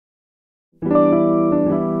Charles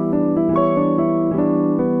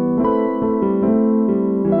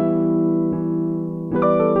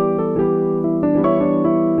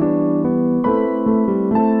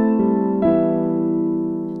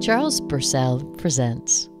Purcell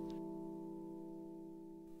presents.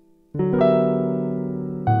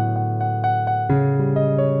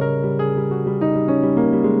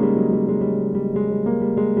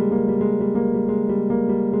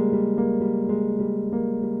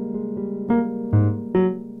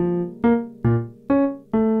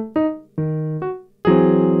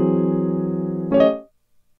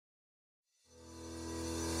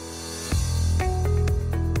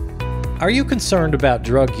 Are you concerned about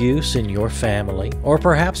drug use in your family, or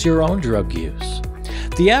perhaps your own drug use?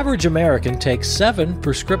 The average American takes 7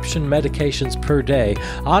 prescription medications per day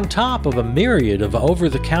on top of a myriad of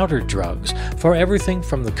over-the-counter drugs for everything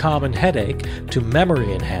from the common headache to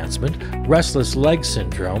memory enhancement, restless leg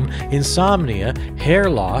syndrome, insomnia, hair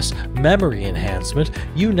loss, memory enhancement,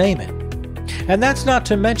 you name it. And that's not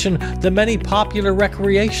to mention the many popular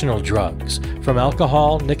recreational drugs, from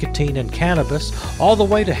alcohol, nicotine, and cannabis, all the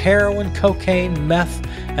way to heroin, cocaine, meth,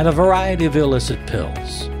 and a variety of illicit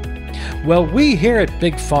pills. Well, we here at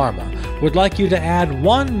Big Pharma would like you to add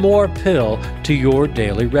one more pill to your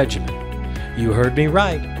daily regimen. You heard me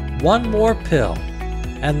right, one more pill,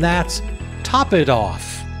 and that's Top It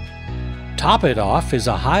Off. Top It Off is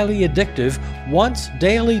a highly addictive,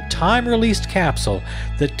 once-daily, time-released capsule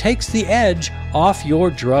that takes the edge off your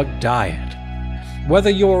drug diet. Whether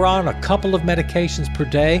you're on a couple of medications per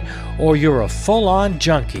day or you're a full-on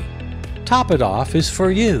junkie, Top It Off is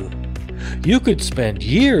for you. You could spend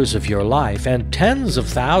years of your life and tens of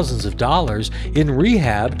thousands of dollars in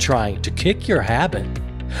rehab trying to kick your habit.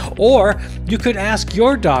 Or you could ask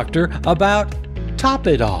your doctor about Top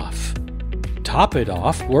It Off. Top It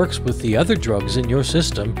Off works with the other drugs in your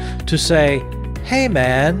system to say, "Hey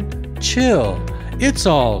man, chill, it's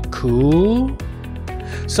all cool."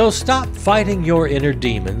 So stop fighting your inner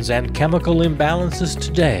demons and chemical imbalances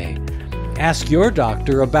today. Ask your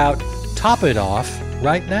doctor about Top It Off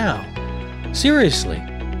right now. Seriously,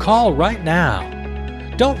 call right now.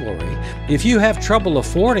 Don't worry, if you have trouble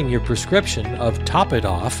affording your prescription of Top It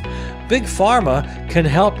Off, Big Pharma can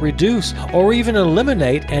help reduce or even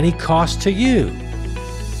eliminate any cost to you.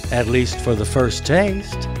 At least for the first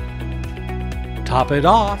taste. Top It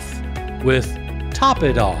Off with Top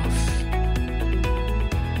It Off.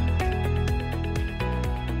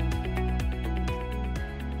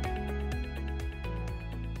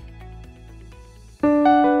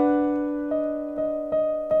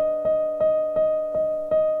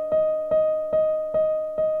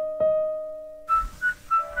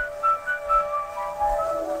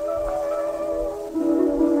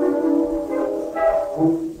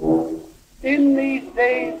 In these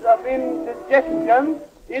days of indigestion,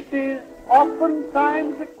 it is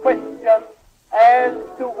oftentimes a question as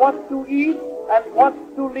to what to eat and what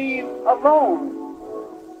to leave alone.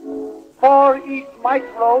 For each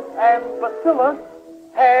microbe and bacillus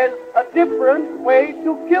has a different way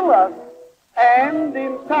to kill us, and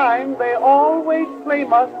in time they always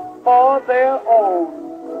claim us for their own.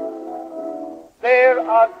 There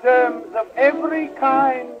are germs of every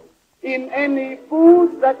kind in any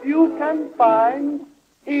food that you can find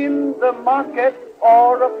in the market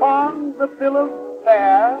or upon the bill of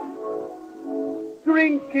fare.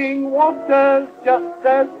 Drinking water's just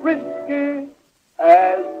as risky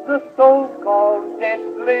as the so-called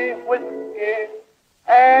deadly whiskey,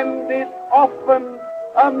 and it's often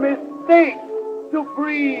a mistake to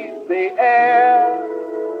breathe the air.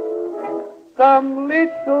 Some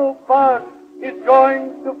little bug is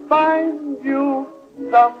going to find you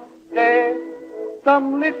someday.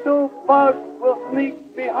 Some little bug will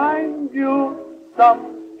sneak behind you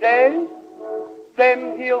someday.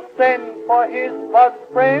 Then he'll send for his bug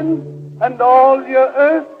friend, and all your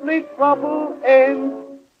earthly trouble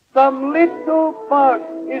ends. Some little bug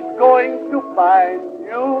is going to find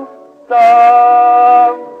you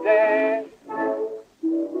someday.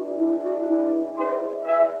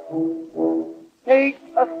 Take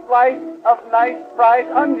a slice of nice fried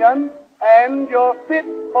onion, and you're fit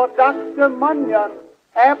for Dr. Munyon.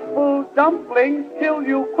 Apple dumplings kill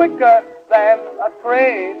you quicker than a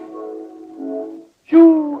train.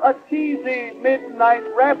 Chew a cheesy midnight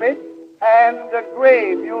rabbit, and a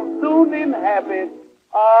grave you'll soon inhabit.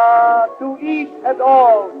 To eat at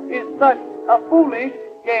all is such a foolish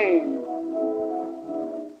game.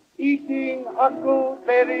 Eating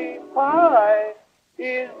huckleberry pie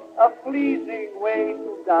is a pleasing way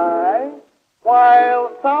to die,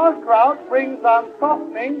 while sauerkraut brings on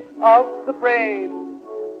softening of the brain.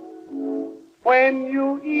 When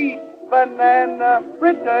you eat banana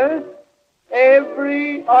fritters,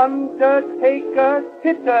 every undertaker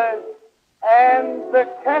titters, and the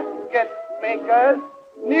casket makers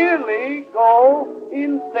nearly go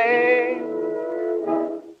insane.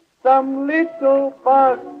 Some little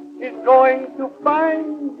bug is going to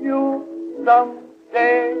find you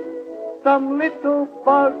someday. Some little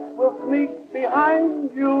bug will sneak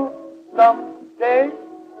behind you someday.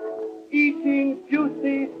 Eating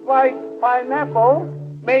juicy sliced pineapple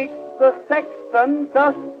makes the sexton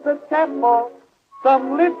dust the chapel.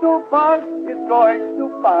 Some little bug is going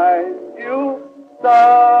to find you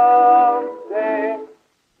someday.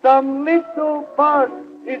 Some little bug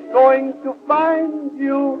is going to find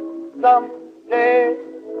you someday.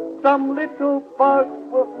 Some little bug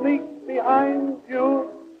will sneak behind you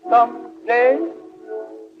someday.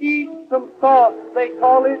 Eat some sauce, they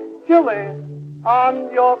call it chili.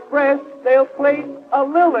 On your breast they'll place a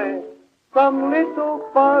lily. Some little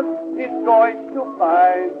bug is going to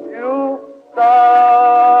find you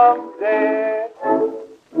someday.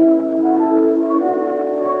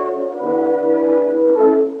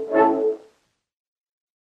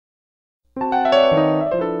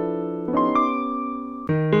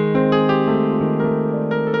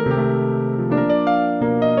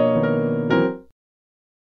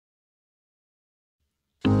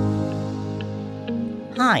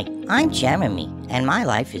 Hi, I'm Jeremy, and my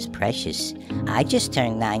life is precious. I just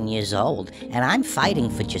turned 9 years old, and I'm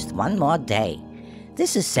fighting for just one more day.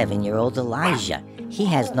 This is 7-year-old Elijah. He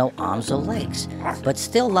has no arms or legs, but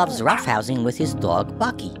still loves roughhousing with his dog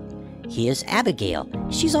Bucky. Here's Abigail.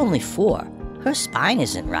 She's only 4. Her spine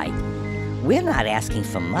isn't right. We're not asking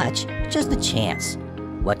for much, just a chance.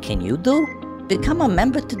 What can you do? Become a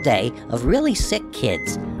member today of Really Sick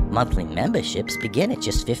Kids. Monthly memberships begin at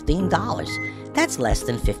just $15. That's less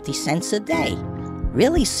than 50 cents a day.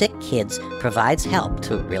 Really Sick Kids provides help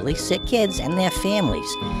to really sick kids and their families.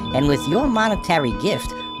 And with your monetary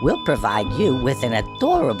gift, we'll provide you with an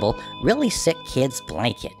adorable Really Sick Kids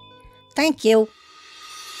blanket. Thank you.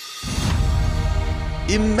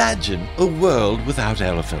 Imagine a world without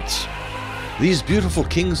elephants. These beautiful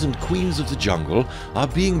kings and queens of the jungle are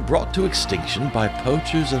being brought to extinction by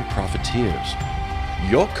poachers and profiteers.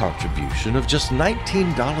 Your contribution of just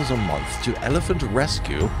 $19 a month to Elephant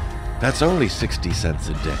Rescue, that's only 60 cents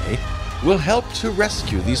a day, will help to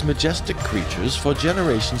rescue these majestic creatures for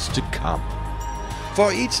generations to come.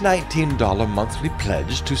 For each $19 monthly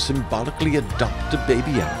pledge to symbolically adopt a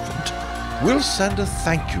baby elephant, we'll send a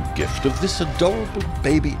thank you gift of this adorable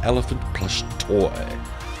baby elephant plush toy.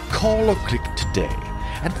 Call or click today,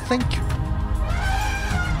 and thank you.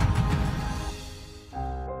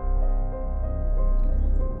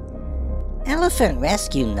 Elephant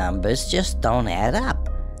rescue numbers just don't add up.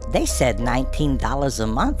 They said $19 a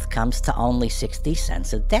month comes to only 60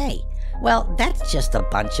 cents a day. Well, that's just a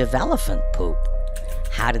bunch of elephant poop.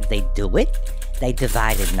 How did they do it? They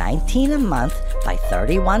divided 19 a month by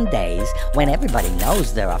 31 days when everybody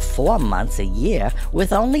knows there are 4 months a year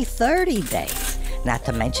with only 30 days. Not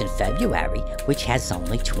to mention February, which has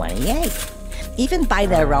only 28. Even by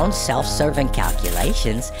their own self-serving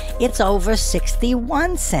calculations, it's over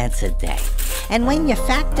 61 cents a day. And when you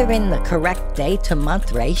factor in the correct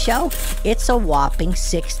day-to-month ratio, it's a whopping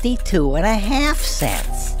 62.5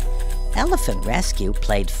 cents. Elephant Rescue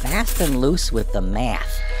played fast and loose with the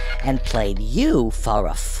math and played you for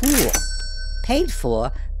a fool. Paid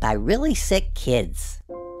for by Really Sick Kids.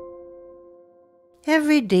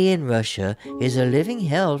 Every day in Russia is a living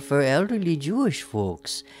hell for elderly Jewish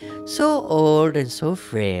folks, so old and so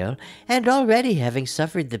frail, and already having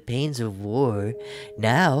suffered the pains of war.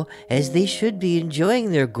 Now, as they should be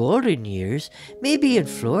enjoying their golden years, maybe in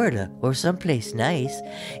Florida or someplace nice,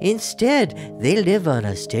 instead they live on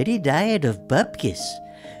a steady diet of bupkis.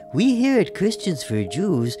 We here at Christians for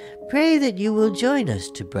Jews pray that you will join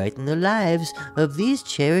us to brighten the lives of these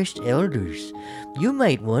cherished elders. You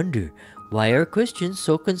might wonder, why are Christians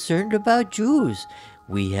so concerned about Jews?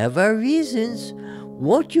 We have our reasons.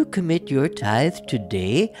 Won't you commit your tithe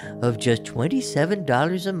today of just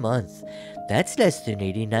 $27 a month? That's less than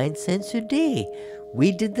 89 cents a day.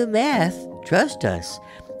 We did the math, trust us.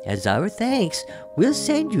 As our thanks, we'll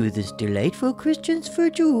send you this delightful Christians for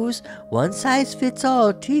Jews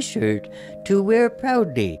one-size-fits-all t-shirt to wear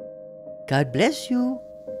proudly. God bless you.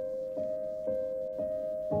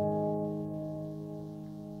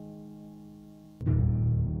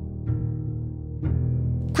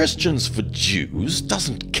 Christians for Jews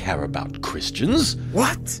doesn't care about Christians.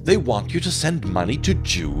 What? They want you to send money to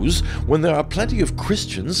Jews when there are plenty of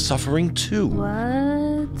Christians suffering too.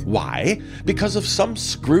 What? Why? Because of some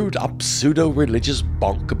screwed up pseudo-religious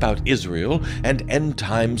bunk about Israel and end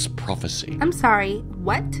times prophecy. I'm sorry,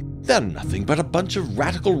 what? They're nothing but a bunch of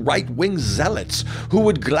radical right-wing zealots who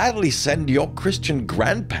would gladly send your Christian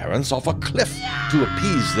grandparents off a cliff to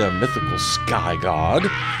appease their mythical sky god.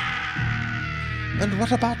 And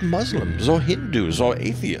what about Muslims or Hindus or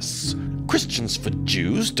atheists? Christians for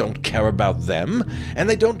Jews don't care about them, and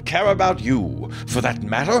they don't care about you. For that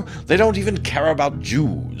matter, they don't even care about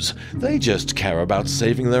Jews. They just care about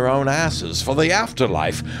saving their own asses for the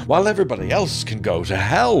afterlife, while everybody else can go to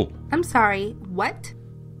hell. I'm sorry, what?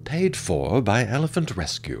 Paid for by Elephant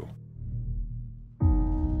Rescue.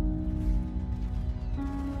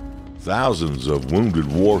 Thousands of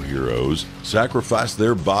wounded war heroes sacrificed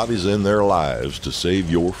their bodies and their lives to save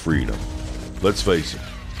your freedom. Let's face it,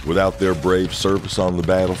 without their brave service on the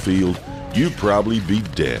battlefield, you'd probably be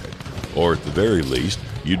dead. Or at the very least,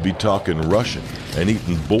 you'd be talking Russian and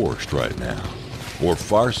eating borscht right now. Or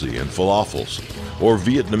Farsi and falafels. Or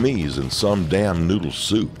Vietnamese and some damn noodle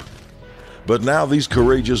soup. But now these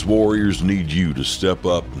courageous warriors need you to step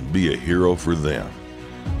up and be a hero for them.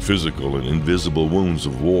 Physical and invisible wounds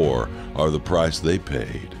of war are the price they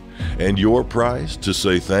paid. And your price to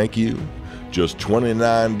say thank you? Just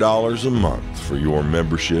 $29 a month for your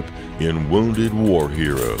membership in Wounded War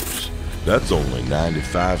Heroes. That's only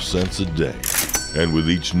 95 cents a day. And with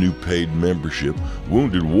each new paid membership,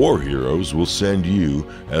 Wounded War Heroes will send you,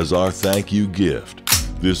 as our thank you gift,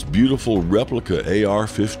 this beautiful replica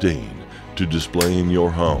AR-15 to display in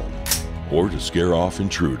your home or to scare off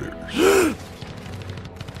intruders.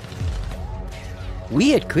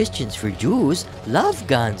 We at Christians for Jews love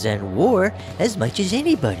guns and war as much as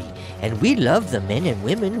anybody, and we love the men and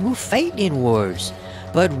women who fight in wars.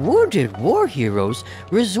 But Wounded War Heroes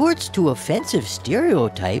resorts to offensive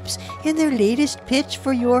stereotypes in their latest pitch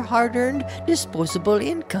for your hard-earned disposable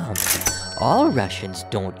income. All Russians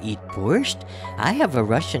don't eat borscht. I have a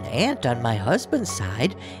Russian aunt on my husband's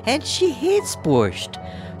side, and she hates borscht.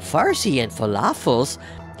 Farsi and falafels,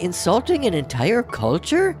 insulting an entire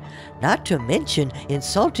culture? Not to mention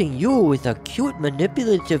insulting you with a cute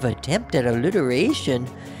manipulative attempt at alliteration.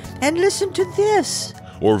 And listen to this.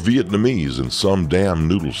 Or Vietnamese and some damn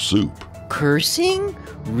noodle soup. Cursing?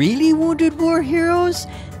 Really, Wounded War Heroes?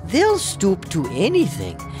 They'll stoop to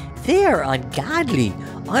anything. They are ungodly,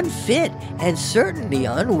 unfit, and certainly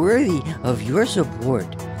unworthy of your support.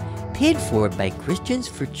 Paid for by Christians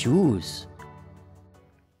for Jews.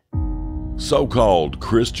 So-called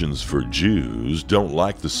Christians for Jews don't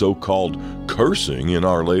like the so-called cursing in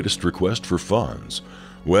our latest request for funds.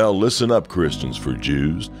 Well, listen up, Christians for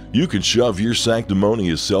Jews. You can shove your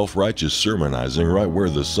sanctimonious self-righteous sermonizing right where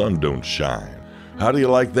the sun don't shine. How do you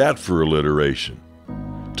like that for alliteration?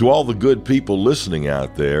 To all the good people listening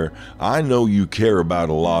out there, I know you care about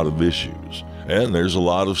a lot of issues. And there's a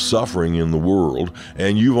lot of suffering in the world,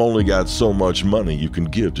 and you've only got so much money you can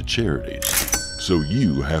give to charities. So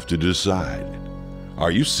you have to decide. Are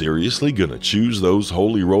you seriously gonna choose those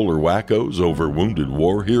holy roller wackos over Wounded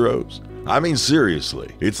War Heroes? I mean,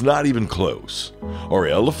 seriously, it's not even close. Or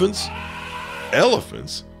elephants?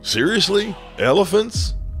 Elephants? Seriously?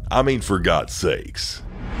 Elephants? I mean, for God's sakes.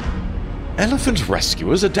 Elephant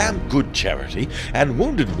Rescue is a damn good charity, and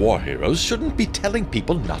Wounded War Heroes shouldn't be telling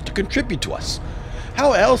people not to contribute to us.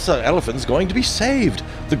 How else are elephants going to be saved?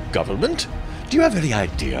 The government? Do you have any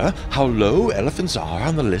idea how low elephants are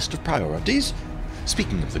on the list of priorities?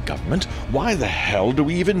 Speaking of the government, why the hell do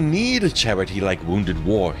we even need a charity like Wounded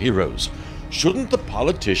War Heroes? Shouldn't the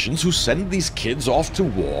politicians who send these kids off to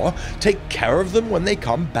war take care of them when they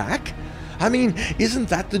come back? I mean, isn't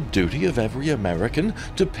that the duty of every American,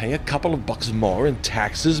 to pay a couple of bucks more in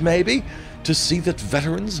taxes, maybe, to see that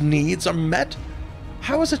veterans' needs are met?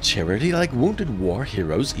 How is a charity like Wounded War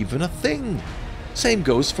Heroes even a thing? Same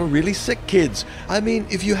goes for really sick kids. I mean,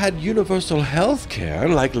 if you had universal health care,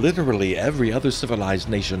 like literally every other civilized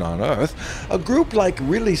nation on Earth, a group like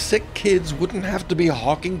really sick kids wouldn't have to be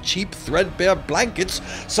hawking cheap, threadbare blankets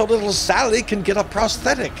so little Sally can get a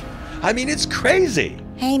prosthetic. I mean, it's crazy.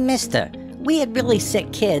 Hey, mister, we at Really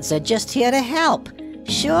Sick Kids are just here to help.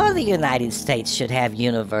 Sure, the United States should have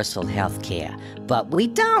universal health care, but we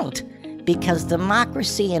don't. Because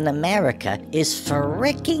democracy in America is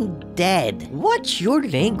fricking dead. What's your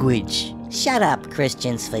language? Shut up,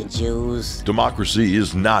 Christians for Jews. Democracy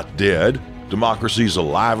is not dead. Democracy's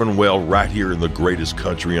alive and well right here in the greatest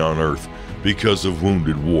country on earth because of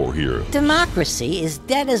Wounded War Heroes. Democracy is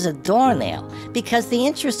dead as a doornail because the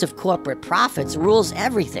interest of corporate profits rules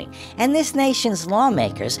everything, and this nation's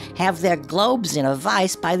lawmakers have their globes in a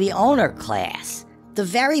vice by the owner class, the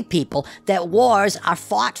very people that wars are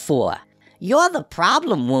fought for. You're the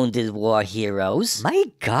problem, Wounded War Heroes. My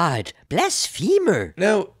God, blasphemer.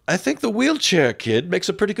 Now, I think the wheelchair kid makes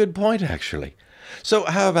a pretty good point, actually. So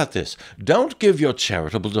how about this? Don't give your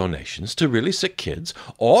charitable donations to really sick kids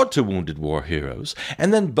or to Wounded War Heroes,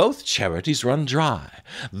 and then both charities run dry.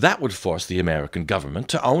 That would force the American government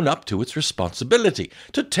to own up to its responsibility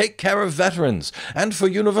to take care of veterans and for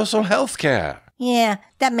universal health care. Yeah,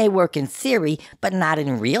 that may work in theory, but not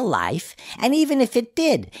in real life. And even if it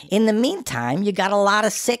did, in the meantime, you got a lot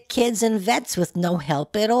of sick kids and vets with no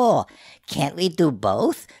help at all. Can't we do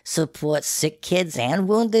both? Support sick kids and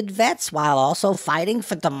wounded vets while also fighting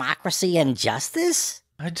for democracy and justice?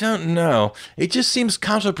 I don't know. It just seems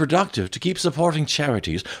counterproductive to keep supporting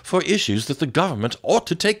charities for issues that the government ought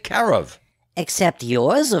to take care of. Except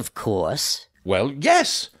yours, of course. Well,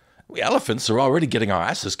 yes. We elephants are already getting our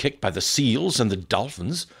asses kicked by the seals and the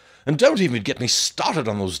dolphins. And don't even get me started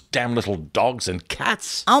on those damn little dogs and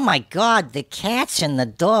cats. Oh my God, the cats and the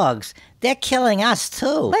dogs. They're killing us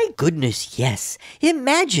too. My goodness, yes.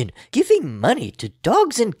 Imagine giving money to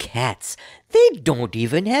dogs and cats. They don't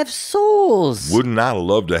even have souls. Wouldn't I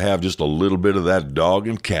love to have just a little bit of that dog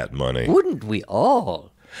and cat money? Wouldn't we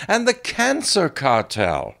all? And the cancer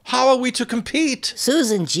cartel. How are we to compete?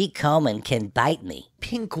 Susan G. Komen can bite me.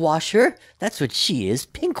 Pinkwasher? That's what she is,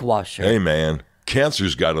 pinkwasher. Hey, man.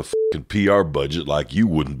 Cancer's got a f***ing PR budget like you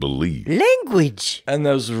wouldn't believe. Language. And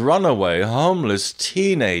those runaway homeless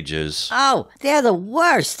teenagers. Oh, they're the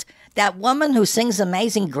worst. That woman who sings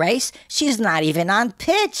Amazing Grace, she's not even on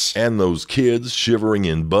pitch. And those kids shivering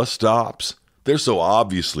in bus stops. They're so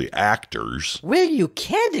obviously actors. Well, you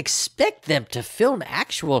can't expect them to film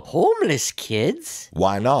actual homeless kids.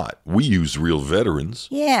 Why not? We use real veterans.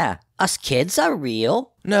 Yeah, us kids are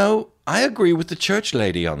real. No, I agree with the church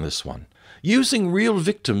lady on this one. Using real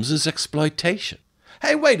victims is exploitation.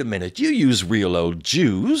 Hey, wait a minute. You use real old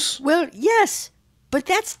Jews. Well, yes, but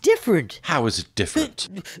that's different. How is it different?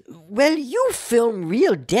 Well, you film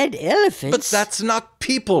real dead elephants. But that's not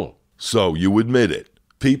people. So you admit it.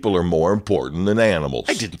 People are more important than animals.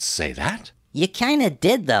 I didn't say that. You kinda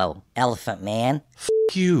did, though, Elephant Man. F***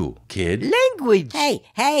 you, kid. Language.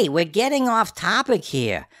 Hey, we're getting off topic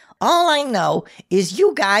here. All I know is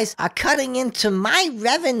you guys are cutting into my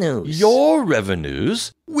revenues. Your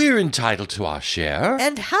revenues? We're entitled to our share.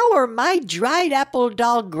 And how are my dried apple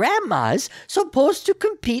doll grandmas supposed to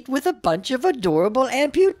compete with a bunch of adorable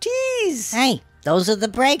amputees? Hey, those are the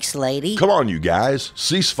breaks, lady. Come on, you guys.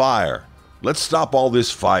 Cease fire. Let's stop all this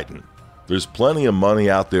fighting. There's plenty of money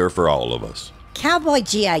out there for all of us. Cowboy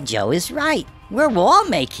G.I. Joe is right. We're all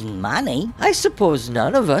making money. I suppose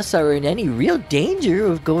none of us are in any real danger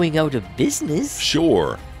of going out of business.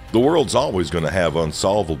 Sure. The world's always going to have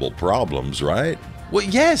unsolvable problems, right? Well,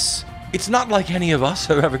 yes. It's not like any of us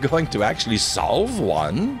are ever going to actually solve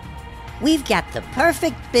one. We've got the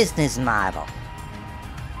perfect business model.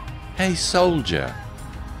 Hey, soldier.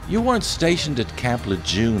 You weren't stationed at Camp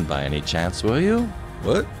Lejeune by any chance, were you?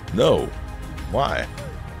 What? No. Why?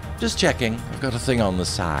 Just checking. I've got a thing on the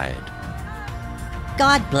side.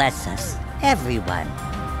 God bless us, everyone.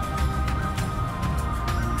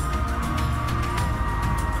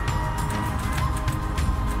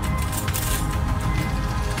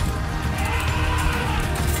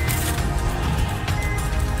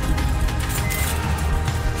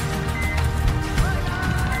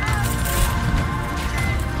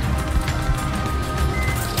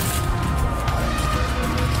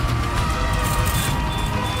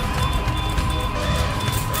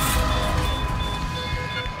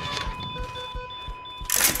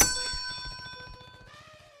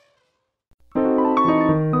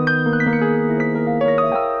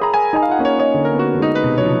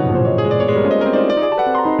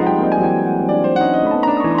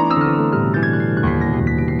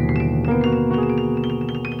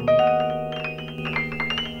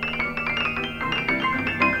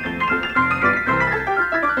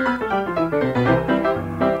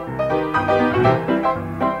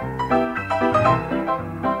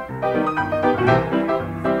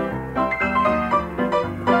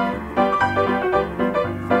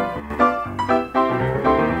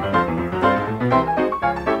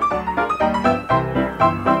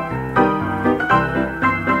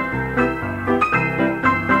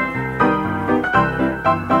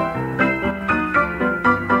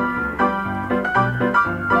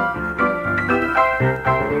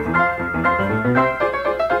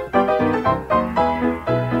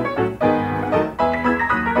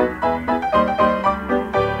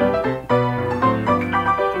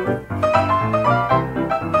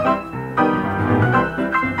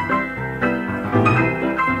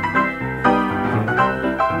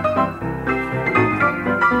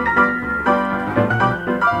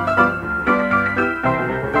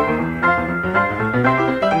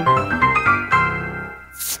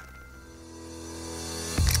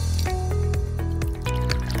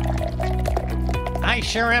 I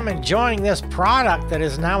sure am enjoying this product that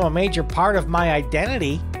is now a major part of my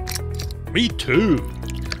identity. Me too.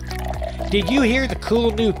 Did you hear the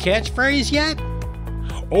cool new catchphrase yet?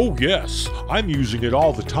 Oh yes, I'm using it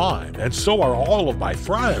all the time, and so are all of my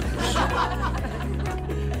friends.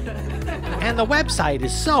 And the website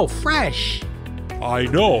is so fresh. I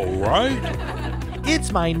know, right?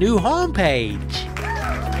 It's my new homepage.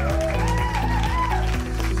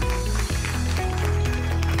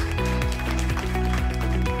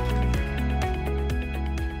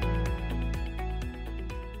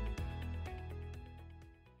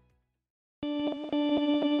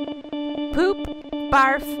 Poop,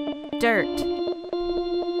 barf, dirt.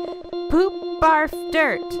 Poop, barf,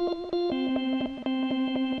 dirt.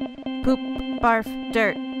 Poop, barf,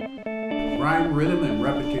 dirt. Rhyme, rhythm, and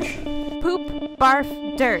repetition. Poop, barf,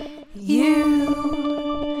 dirt. You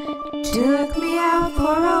took me out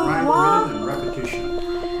for a Rhyme, walk. rhythm, and repetition.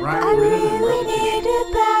 I Rhyme, rhythm, and really repetition. needed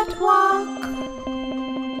that walk.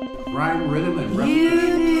 Rhyme, rhythm, and You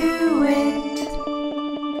repetition. knew it.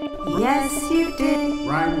 Yes, you did.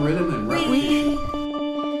 Rhyme, rhythm, and We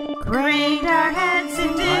repetition. craned our heads and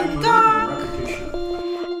Rhyme, did rhythm, gawk and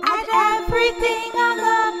repetition. at everything on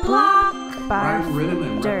the block. Rhyme, rhythm,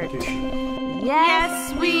 and dirt. repetition.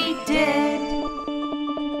 Yes, we did.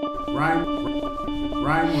 Rhyme,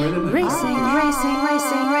 rhythm, and Racing, racing,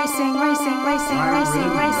 racing, racing, racing, racing, racing,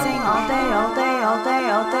 racing all day, all day, all day,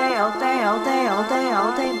 all day, all day, all day, all day,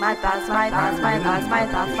 all day. My thoughts, my thoughts, my thoughts, my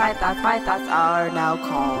thoughts, my thoughts, my thoughts are now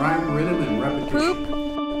calm. Rhyme, rhythm, and repetition.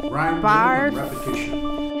 Poop, Rhyme, barf, rhythm, and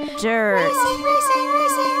repetition. dirt. Racing, racing,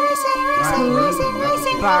 racing, racing, racing, Poop, racing,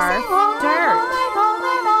 racing, barf, racing, all night, dirt. all night, all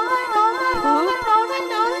night, all night, all night, all night, all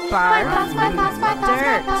night, all night. My barf, thoughts, my thoughts, my thoughts, my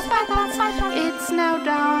dirt. thoughts, my thoughts, my thoughts. It's now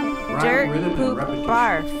dawn. Rhyme, Dirt, rhythm, and poop, repetition.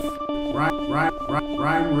 barf.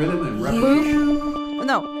 Rhyme, rhythm, and repetition.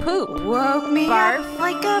 No, poop. Woke me Barf. up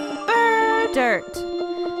like a bird. Dirt.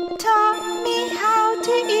 Taught me how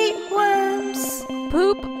to eat worms.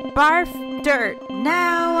 Poop, barf, dirt.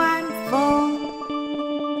 Now I'm full.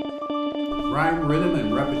 Rhyme, rhythm,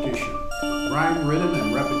 and repetition. Rhyme, rhythm,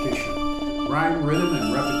 and repetition. Rhyme, rhythm,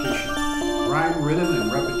 and repetition. Rhyme, rhythm,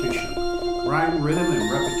 and repetition. Rhyme, rhythm,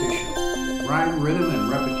 and repetition. Rhyme, rhythm, and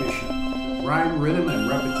repetition. Rhyme, rhythm, and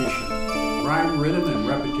repetition. Rhyme, rhythm, and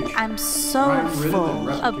repetition. I'm so Rhyme, rhythm, and full.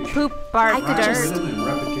 A repetition. poop, barf, I could Rhyme, just rhythm, and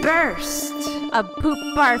repetition. burst. A poop,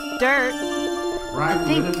 barf, dirt. Rhyme,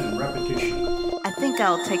 think- rhythm, and repetition. I think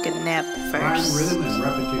I'll take a nap Rhyme, first. rhythm, and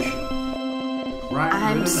repetition. Rhyme, I'm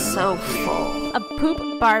rhythm, and so repetition. full. A poop,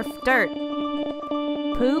 barf, dirt.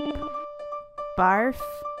 Poop, barf,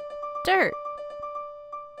 dirt.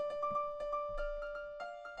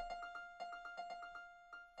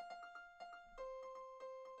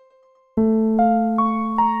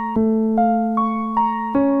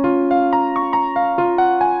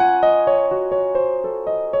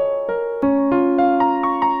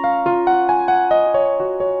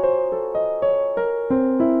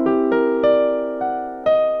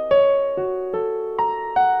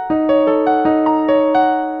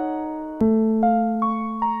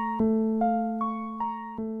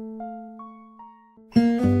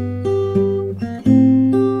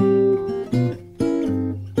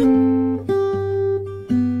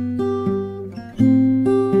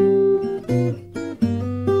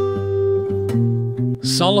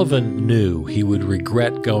 Sullivan knew he would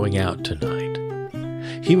regret going out tonight.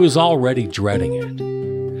 He was already dreading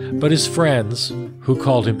it. But his friends, who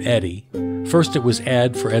called him Eddie, first it was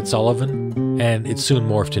Ed for Ed Sullivan, and it soon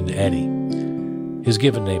morphed into Eddie. His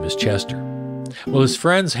given name is Chester. Well, his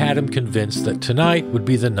friends had him convinced that tonight would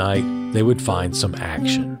be the night they would find some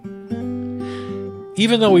action.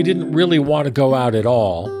 Even though he didn't really want to go out at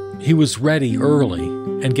all, he was ready early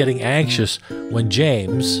and getting anxious when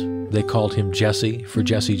James, they called him Jesse for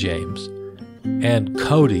Jesse James, and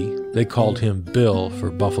Cody, they called him Bill for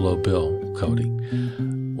Buffalo Bill Cody.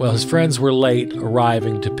 Well, his friends were late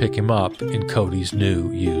arriving to pick him up in Cody's new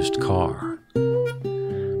used car.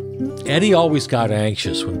 Eddie always got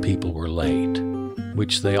anxious when people were late,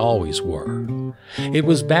 which they always were. It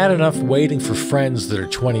was bad enough waiting for friends that are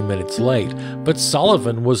 20 minutes late, but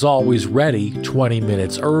Sullivan was always ready 20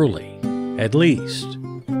 minutes early, at least.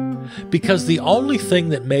 Because the only thing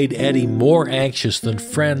that made Eddie more anxious than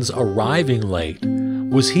friends arriving late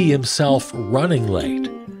was he himself running late.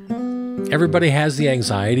 Everybody has the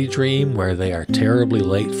anxiety dream where they are terribly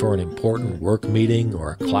late for an important work meeting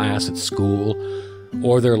or a class at school,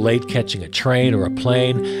 or they're late catching a train or a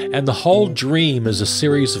plane, and the whole dream is a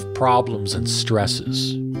series of problems and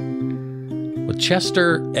stresses. Well,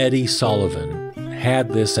 Chester Eddie Sullivan had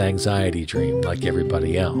this anxiety dream like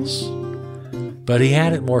everybody else, but he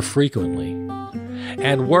had it more frequently.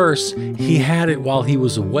 And worse, he had it while he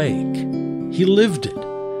was awake. He lived it.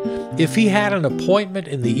 If he had an appointment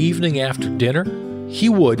in the evening after dinner, he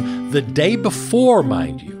would, the day before,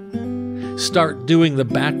 mind you, start doing the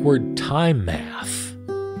backward time math.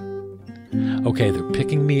 Okay, they're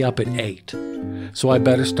picking me up at 8, so I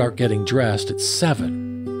better start getting dressed at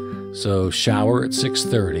 7. So shower at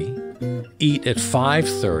 6:30, eat at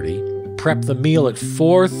 5:30, prep the meal at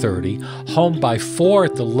 4:30, home by 4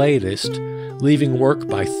 at the latest, leaving work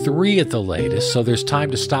by 3 at the latest, so there's time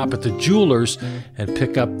to stop at the jeweler's and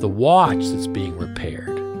pick up the watch that's being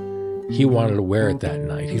repaired. He wanted to wear it that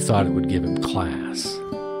night. He thought it would give him class.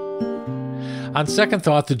 On second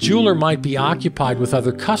thought, the jeweler might be occupied with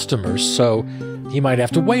other customers, so he might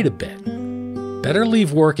have to wait a bit. Better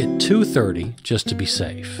leave work at 2:30 just to be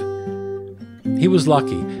safe. He was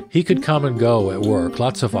lucky. He could come and go at work,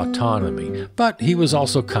 lots of autonomy, but he was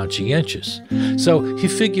also conscientious. So he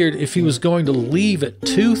figured if he was going to leave at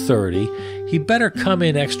 2:30, he better come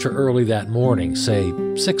in extra early that morning, say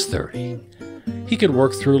 6:30. He could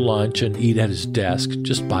work through lunch and eat at his desk,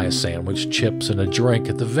 just buy a sandwich, chips, and a drink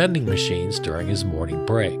at the vending machines during his morning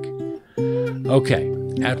break. Okay,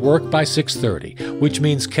 at work by 6:30, which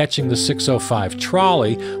means catching the 6:05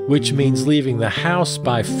 trolley, which means leaving the house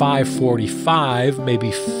by 5:45,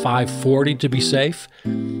 maybe 5:40 to be safe.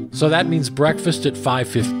 So that means breakfast at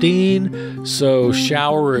 5:15, so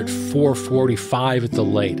shower at 4:45 at the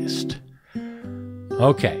latest.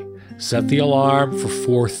 Okay, set the alarm for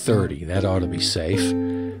 4:30. That ought to be safe.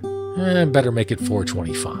 Better make it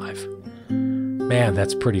 4:25. Man,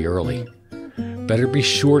 that's pretty early. Better be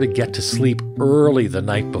sure to get to sleep early the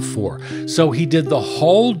night before. So he did the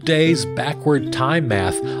whole day's backward time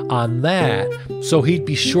math on that, so he'd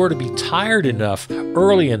be sure to be tired enough,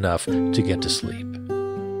 early enough to get to sleep.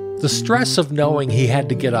 The stress of knowing he had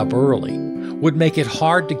to get up early would make it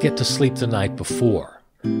hard to get to sleep the night before.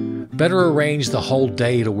 Better arrange the whole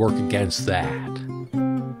day to work against that.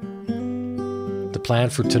 The plan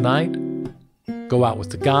for tonight? Go out with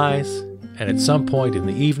the guys, and at some point in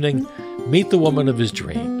the evening, meet the woman of his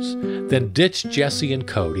dreams, then ditch Jesse and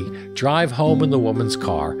Cody, drive home in the woman's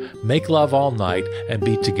car, make love all night, and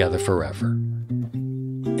be together forever.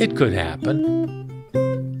 It could happen.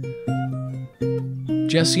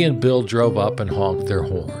 Jesse and Bill drove up and honked their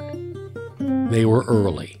horn. They were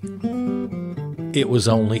early. It was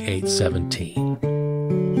only 8:17.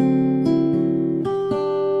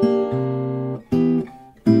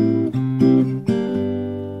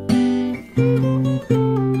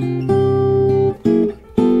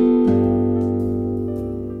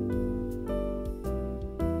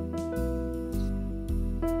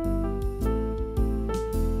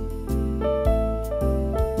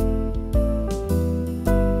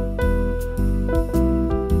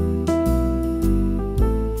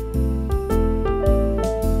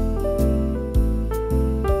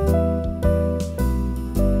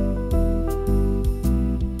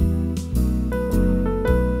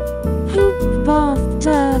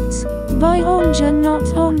 By Onja not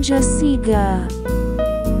Onja Siga.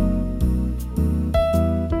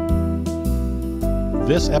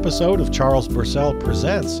 This episode of Charles Bursell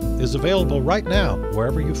Presents is available right now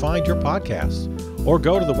wherever you find your podcasts. Or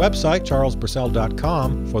go to the website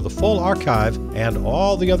charlesbursell.com for the full archive and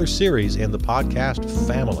all the other series in the podcast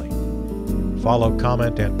family. Follow,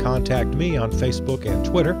 comment, and contact me on Facebook and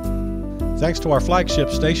Twitter. Thanks to our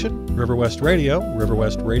flagship station, River West Radio,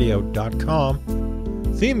 riverwestradio.com.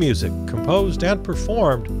 Theme music composed and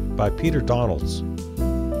performed by Peter Donalds.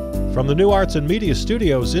 From the New Arts and Media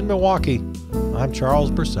Studios in Milwaukee, I'm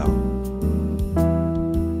Charles Bursell.